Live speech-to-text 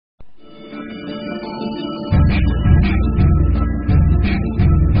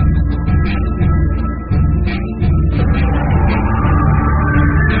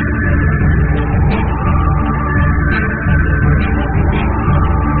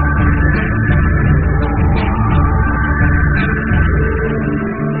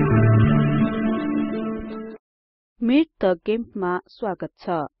The गेम्पमा स्वागत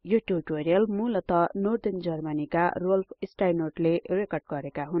छ। यो ट्युटोरियल मूलतः नर्दर्न जर्मनीका रोल्फ स्टाइनोटले रेकर्ड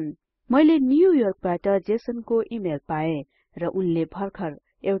गरेका हुन्। मैले न्युयोर्कबाट जेसनको इमेल पाएँ र उनले भर्खर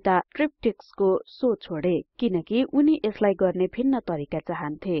एउटा ट्रिप्टिक्सको शो छोडे किनकि उनी यसलाई गर्ने भिन्न तरिका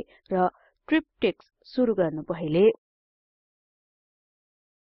चाहन्थे र ट्रिप्टिक्स सुरु गर्नु पहिले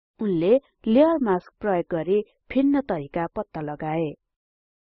उनले लेयर मास्क प्रयोग गरी भिन्न तरिका पत्ता लगाए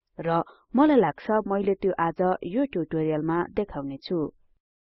र मलाई लाग्छ मैले त्यो आज यो ट्युटोरियलमा देखाउने छु।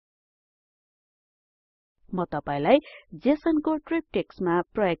 म तपाईलाई जेसनको ट्रिप्टिक्समा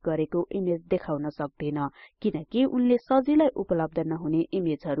प्रयोग गरेको इमेज देखाउन सक्दिन किनकि उनले सजिलै उपलब्ध नहुने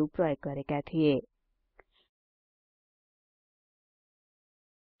इमेजहरु प्रयोग गरेका थिए।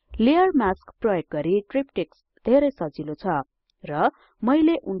 लेयर मास्क प्रयोग गरी ट्रिप्टिक्स धेरै सजिलो छ र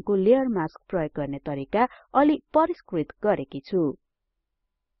मैले उनको लेयर मास्क प्रयोग गर्ने तरिका अलि परिष्कृत गरेकी छु।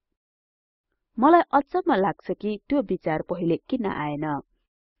 मलाई अचम्म लाग्छ कि त्यो विचार पहिले किन आएन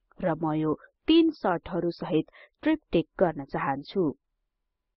र म यो 3 सर्टहरु सहित ट्रिप्टिक गर्न चाहन्छु।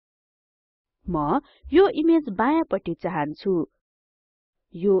 म यो इमेज बायाँपट्टि चाहन्छु,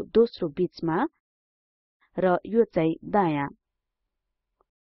 यो दोस्रो बीचमा र यो चाहिँ दायाँ।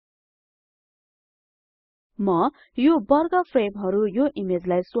 म यो वर्ग फ्रेमहरु यो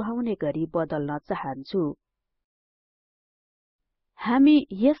इमेजलाई सुहाउने गरी बदल्न चाहन्छु। हामी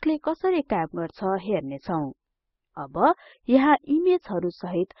यसले कसरी काम गर्छ हेर्ने छौं। अब यहाँ इमेजहरु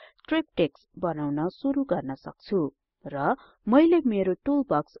सहित ट्रिप्टिक्स बनाउन सुरु गर्न सक्छु र मैले मेरो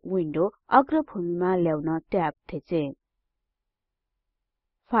टुलबक्स विन्डो अग्रभूमिमा ल्याउन ट्याब थिचे।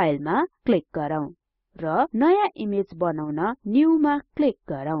 फाइलमा क्लिक गरौँ र नयाँ इमेज बनाउन न्यूमा क्लिक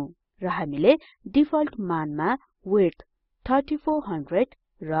गरौँ र हामीले डिफल्ट मानमा विड्थ 3400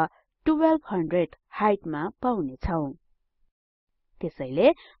 र 1200 हाइटमा पाउने छौं। त्यसैले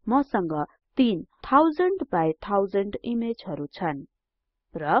मसँग 3000 बाइ 1000 इमेजहरु छन्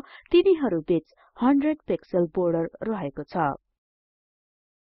र तिनीहरु बीच 100 पिक्सल बोर्डर रहेको छ।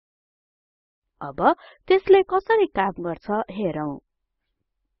 अब त्यसले कसरी काम गर्छ हेरौं।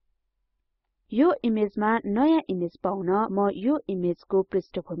 यो इमेजमा नयाँ इमेज पाउन म यो इमेजको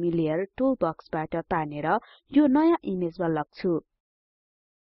पृष्ठभूमि लेयर टुलबक्सबाट तानेर यो नयाँ इमेजमा लग्छु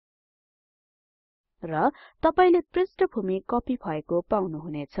र तपाईले पृष्ठभूमि कपी भएको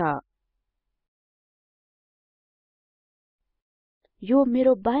पाउनुहुनेछ। यो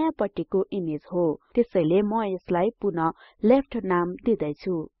मेरो बायाँपट्टिको इमेज हो त्यसैले म यसलाई पुनः लेफ्ट नाम दिदै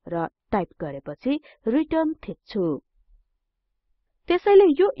छु र टाइप गरेपछि रिटर्न थिच्छु। त्यसैले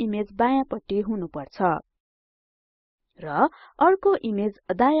यो इमेज बायाँपट्टि हुनुपर्छ र अर्को इमेज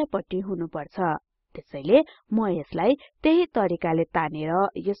दायाँपट्टि हुनुपर्छ। त्यसैले म यसलाई त्यही तरिकाले तानेर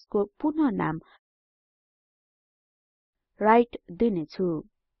यसको पुनः नाम राइट दिनेछु।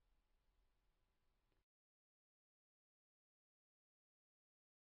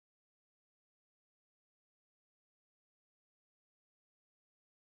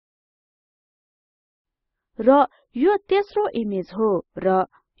 र यो तेस्रो इमेज हो र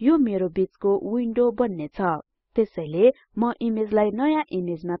यो मेरो बीचको विन्डो बन्नेछ। त्यसैले म इमेजलाई नयाँ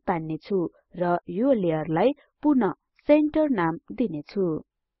इमेजमा तान्ने छु र यो लेयरलाई पुनः सेन्टर नाम दिनेछु।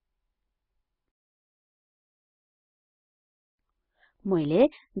 मैले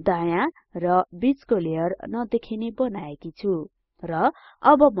दायाँ र बीचको लेयर नदेखिने बनाएकी छु र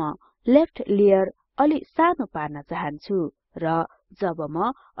अब म लेफ्ट लेयर अलि सानो पार्न चाहन्छु र जब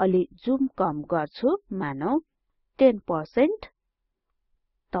म अलि जुम कम गर्छु मानौ 10%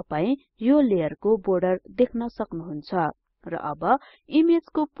 तपाई यो लेयरको बोर्डर देख्न सक्नुहुन्छ र अब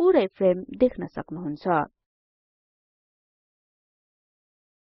इमेजको पुरै फ्रेम देख्न सक्नुहुन्छ।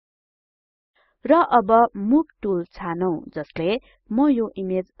 र अब मुभ टुल छानौं जसले म यो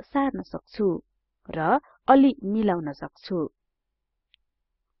इमेज सार्न सक्छु र अलि मिलाउन सक्छु।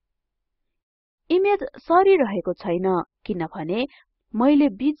 इमेज सरिरहेको छैन किनभने मैले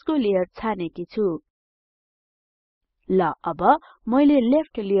बीचको लेयर छानेकी छु। ल अब मैले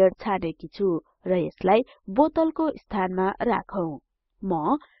लेफ्ट लेयर छानेकी छु र यसलाई बोतलको स्थानमा राखौं।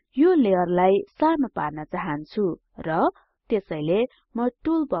 म यो लेयरलाई सानो पार्न चाहन्छु र त्यसैले म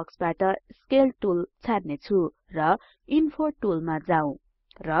टुलबक्सबाट स्केल टुल छान्ने छु र इन्फो टुलमा जाउँ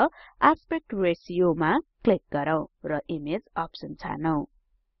र एस्पेक्ट रेशियो मा क्लिक गरौँ र इमेज अप्सन छानौं।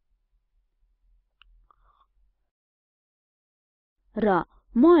 र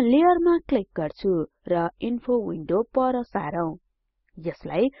म लेयरमा क्लिक गर्छु र इन्फो विन्डो पर सारौं।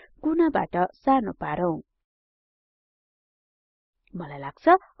 यसलाई कुनाबाट सानो पारौं। मलाई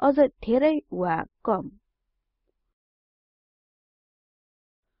लाग्छ अझ धेरै वा कम।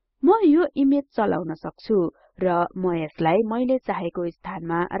 म यो इमेज चलाउन सक्छु र म यसलाई मैले चाहेको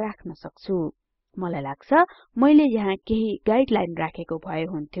स्थानमा राख्न सक्छु। मलाई लाग्छ मैले यहाँ केही गाइडलाइन राखेको भए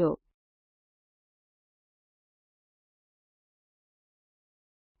हुन्थ्यो।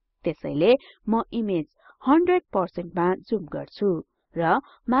 त्यसैले म इमेज 100% मा जुम गर्छु र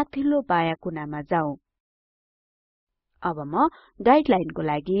माथिल्लो बायाँ कुनामा जाउँ। अब म गाइडलाइनको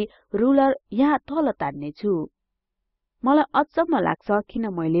लागि रुलर यहाँ तल तान्ने छु। मलाई अचम्म लाग्छ किन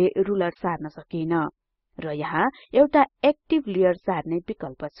मैले रुलर सार्न सकिन र यहाँ एउटा एक्टिभ लेयर सार्ने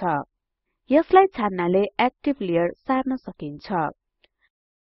विकल्प छ। यसलाई छान्नाले एक्टिभ लेयर सार्न सकिन्छ।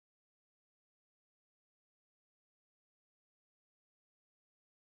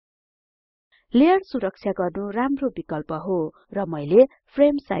 लेयर सुरक्षा गर्नु राम्रो विकल्प हो र मैले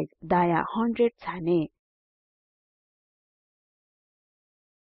फ्रेम साइज दायाँ 100 छाने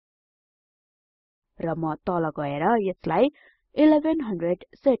र म तल गएर यसलाई 1100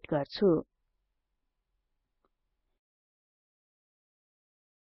 सेट गर्छु।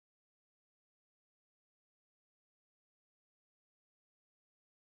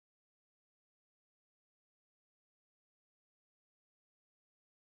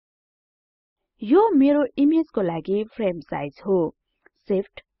 यो मेरो इमेजको लागि फ्रेम साइज हो।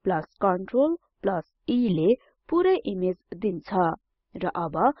 शिफ्ट प्लस कन्ट्रोल प्लस ई ले पुरै इमेज दिन्छ र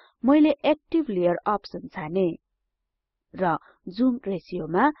अब मैले एक्टिभ लेयर अप्सन छाने र जुम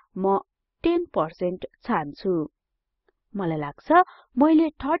रेशियोमा म 10% छान्छु। मलाई लाग्छ मैले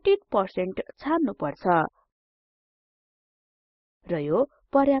 13% छान्नु पर्छ र यो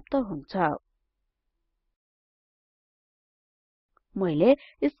पर्याप्त हुन्छ। मैले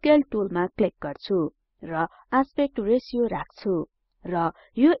स्केल टुलमा क्लिक गर्छु र एस्पेक्ट रेशियो राख्छु र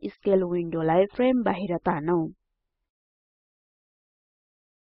यो स्केल विन्डोलाई फ्रेम बाहिर तानौं।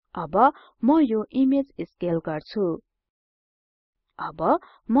 अब म यो इमेज स्केल गर्छु। अब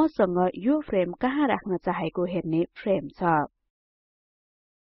मसँग यो फ्रेम कहाँ राख्न चाहेको हेर्ने फ्रेम छ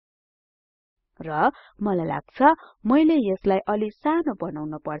र मलाई लाग्छ मैले यसलाई अलि सानो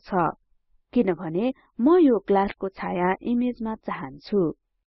बनाउन पर्छ किनभने म यो ग्लासको छाया इमेजमा चाहन्छु।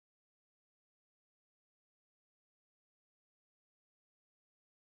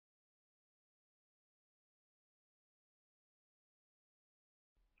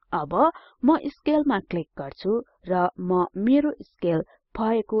 अब म स्केलमा क्लिक गर्छु र म मेरो स्केल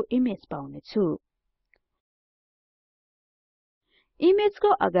भएको इमेज पाउने छु। इमेजको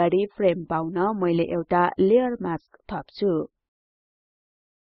अगाडि फ्रेम पाउन मैले एउटा लेयर मास्क थप्छु।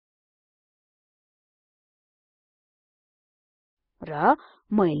 र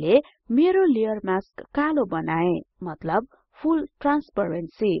मैले मेरो लेयर मास्क कालो बनाए मतलब फुल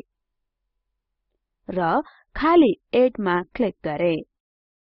ट्रान्सपरेन्सी र खाली एड मा क्लिक गरे।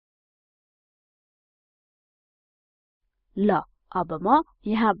 ल अब म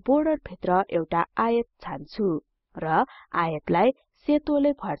यहाँ बोर्डर भित्र एउटा आयत छान्छु र आयतलाई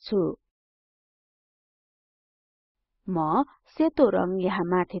सेतोले भर्छु। म सेतो रंग यहाँ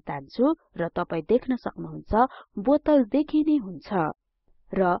माथि तान्छु र तपाई देख्न सक्नुहुन्छ बोतल देखिने हुन्छ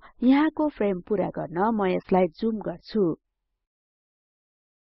र यहाँको फ्रेम पूरा गर्न म यसलाई जुम गर्छु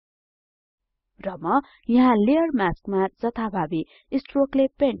र म यहाँ लेयर मास्कमा जथाभावी स्ट्रोकले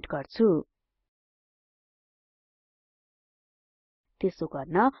पेन्ट गर्छु। त्यसो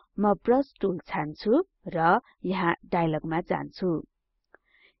गर्न म ब्रश टुल छान्छु र यहाँ डायलगमा जान्छु।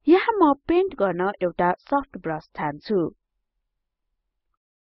 यहाँ म पेन्ट गर्न एउटा सफ्ट ब्रश छान्छु।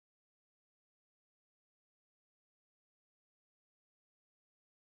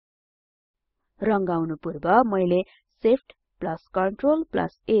 रंगाउनु पूर्व मैले shift plus control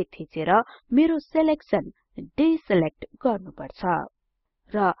plus A थिचेर मेरो सेलेक्सन डिसेलेक्ट गर्नुपर्छ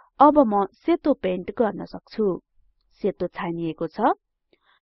र अब म सेतो पेन्ट गर्न सक्छु। सेतो छानिएको छ।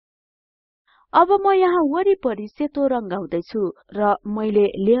 अब म यहाँ वरिपरि सेतो रंगाउँदै छु र मैले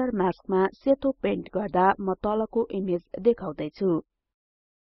लेयर मास्कमा सेतो पेन्ट गर्दा म तलको इमेज देखाउँदै छु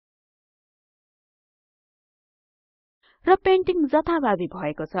र पेन्टिङ जथाभावी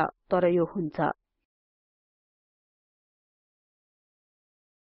भएको छ तर यो हुन्छ।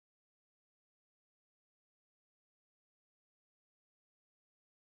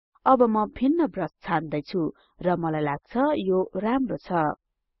 अब म भिन्न ब्रश छान्दै छु र मलाई लाग्छ यो राम्रो छ।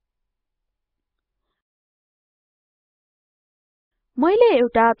 मैले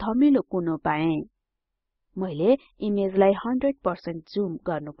एउटा थमिलो कुनो पाएँ। मैले इमेजलाई 100% जुम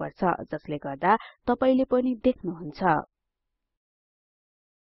गर्नुपर्छ जसले गर्दा तपाईले पनि देख्नुहुन्छ।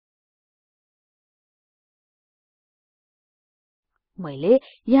 मैले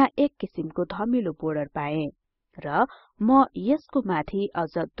यहाँ एक किसिमको धमिलो बोर्डर पाएँ र म यसको माथि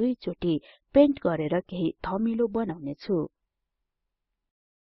अझ दुई चोटी पेन्ट गरेर केही धमिलो बनाउने छु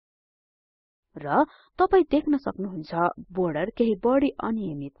र तपाई देख्न सक्नुहुन्छ बोर्डर केही बढी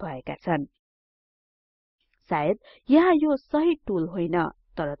अनियमित भएका छन्। सायद यहाँ यो सही टुल होइन,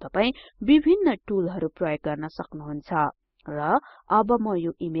 तर तपाई विभिन्न टुलहरु प्रयोग गर्न सक्नुहुन्छ र अब म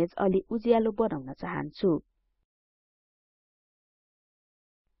यो इमेज अलि उज्यालो बनाउन चाहन्छु।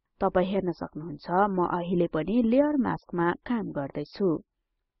 तपाई हेर्न सक्नुहुन्छ म अहिले पनि लेयर मास्कमा काम गर्दै छु।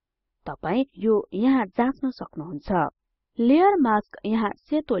 तपाई यो यहाँ जाँच्न सक्नुहुन्छ। लेयर मास्क यहाँ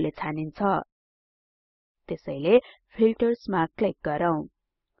सेतोले छानिन्छ। त्यसैले फिल्टर्समा क्लिक गरौँ।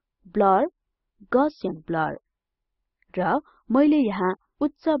 ब्लर, गसियन ब्लर र मैले यहाँ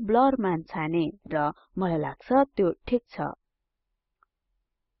उच्च ब्लर मान छाने र मलाई लाग्छ त्यो ठीक छ।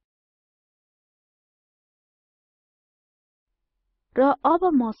 र अब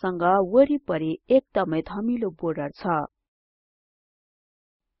मसँग वरिपरि एकदमै धमिलो बोर्डर छ।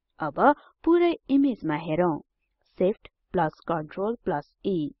 अब पुरै इमेजमा हेरौं। Shift plus Ctrl plus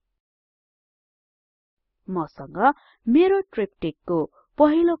E। मसँग मेरो ट्रिप्टिकको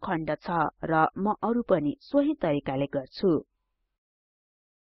पहिलो खण्ड छ र म अरु पनि सोही तरिकाले गर्छु।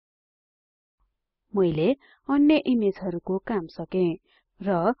 मैले अन्य इमेजहरुको काम सके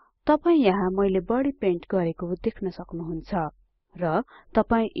र तपाई यहाँ मैले बढी पेन्ट गरेको देख्न सक्नुहुन्छ र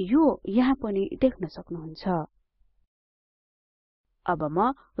तपाई यो यहाँ पनि देख्न सक्नुहुन्छ। अब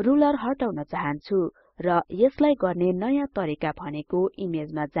म रुलर हटाउन चाहन्छु र यसलाई गर्ने नयाँ तरिका भनेको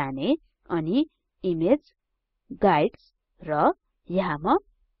इमेजमा जाने अनि इमेज, गाइड्स र यहाँ म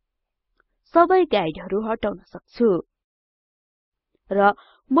सबै गाइडहरु हटाउन सक्छु। र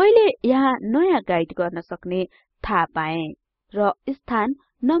मैले यहाँ नयाँ गाइड गर्न सक्ने थाहा पाएँ र स्थान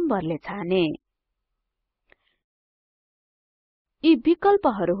नम्बरले छाने। यी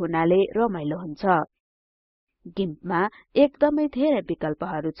विकल्पहरु हुनाले रमाइलो हुन्छ। गिम्पमा एकदमै धेरै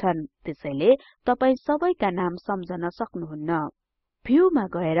विकल्पहरु छन्, त्यसैले तपाई सबैका नाम सम्झन सक्नुहुन्न। भ्यूमा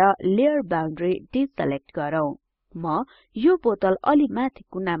गएर लेयर बाउन्ड्री डिसेलेक्ट गरौँ। म यो बोतल अलि माथि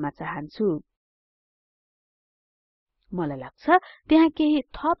कुनामा चाहन्छु। मलाई लाग्छ त्यहाँ केही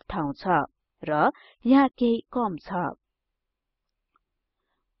थप ठाउँ छ र यहाँ केही कम छ।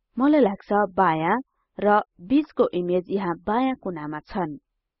 मलाई लाग्छ बायाँ र बीचको इमेज यहाँ बायाँ कुनामा छन्।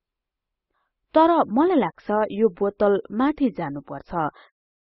 तर मलाई लाग्छ यो बोतल माथि जानुपर्छ।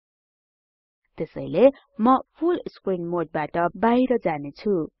 त्यसैले म फुल स्क्रिन मोडबाट बाहिर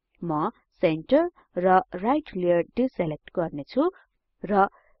जानेछु। म सेन्टर र राइट लेयर डिसेलेक्ट गर्नेछु र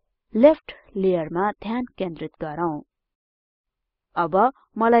लेफ्ट लेयरमा ध्यान केन्द्रित गरौँ। अब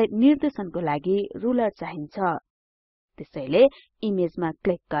मलाई निर्देशनको लागि रुलर चाहिन्छ। त्यसैले इमेजमा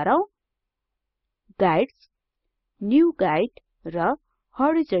क्लिक गरौँ। गाइड्स, न्यू गाइड र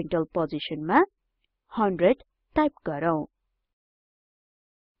हरिजोन्टल पोजिसनमा 100 टाइप गरौँ।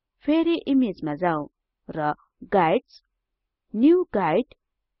 फेरि इमेजमा जाउँ र गाइड्स, न्यू गाइड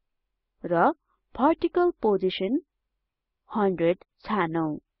र भर्टिकल पोजिसन 100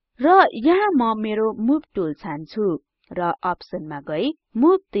 छानौं। र यहाँ म मेरो मुभ टुल छान्छु र अप्सनमा गई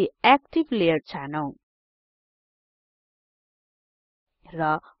मुभ द एक्टिभ लेयर छानौं।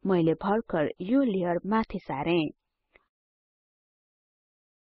 र मैले भर्खर यो लेयर माथि सारे।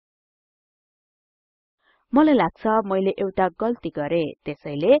 मलाई लाग्छ मैले एउटा गल्ती गरे,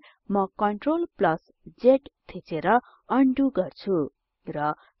 त्यसैले म कन्ट्रोल प्लस Z थिचेर अन्डु गर्छु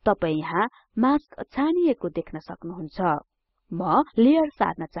र तपाई यहाँ मास्क छानिएको देख्न सक्नुहुन्छ। म लेयर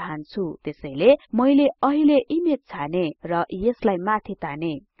सार्न चाहन्छु, त्यसैले मैले अहिले इमेज छाने र यसलाई माथि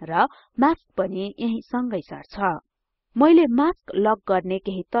ताने र मास्क पनि यही सँगै सर्छ। मैले मास्क लक गर्ने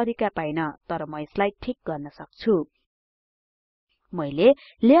केही तरिका पाइन, तर म यसलाई ठीक गर्न सक्छु। मैले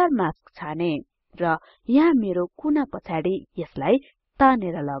लेयर मास्क छाने र यहाँ मेरो कुना पछाडी यसलाई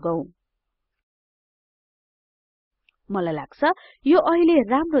तानेर लगाऊ। मलाई लाग्छ यो अहिले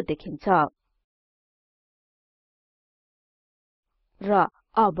राम्रो देखिन्छ। र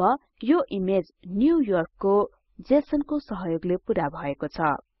अब यो इमेज न्यूयर्कको जेसनको सहयोगले पूरा भएको छ।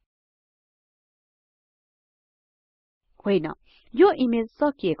 होइन, यो इमेज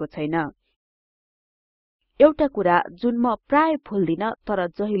सकिएको छैन। एउटा कुरा जुन म प्राय भुल्दिन तर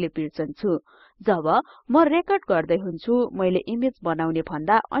जहिले बिर्सन्छु, जब म रेकर्ड गर्दै हुन्छु मैले इमेज बनाउने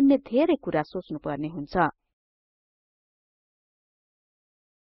भन्दा अन्य धेरै कुरा सोच्नुपर्ने हुन्छ।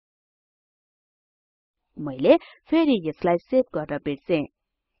 मैले फेरि यसलाई सेभ गर्न बिर्से।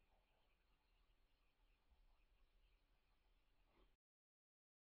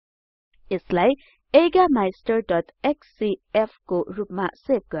 यसलाई eigameister.xcf को रुपमा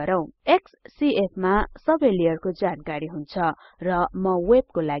सेभ गरौँ। XCF मा सबै लेयरको जानकारी हुन्छ र म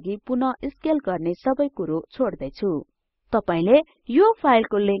वेबको लागि पुनः स्केल गर्ने सबै कुरो छोड्दै छु। तपाईले यो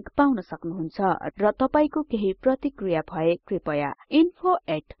फाइलको लिंक पाउन सक्नुहुन्छ र तपाईको केही प्रतिक्रिया भए कृपया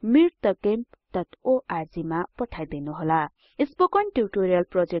info@meetthegimp spokentutorialorg मा पठाइदिनुहोला स्पोकन ट्युटोरियल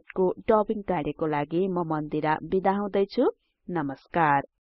प्रोजेक्टको डबिङ कार्यको लागि म मन्दिरा बिदा हुदैछु नमस्कार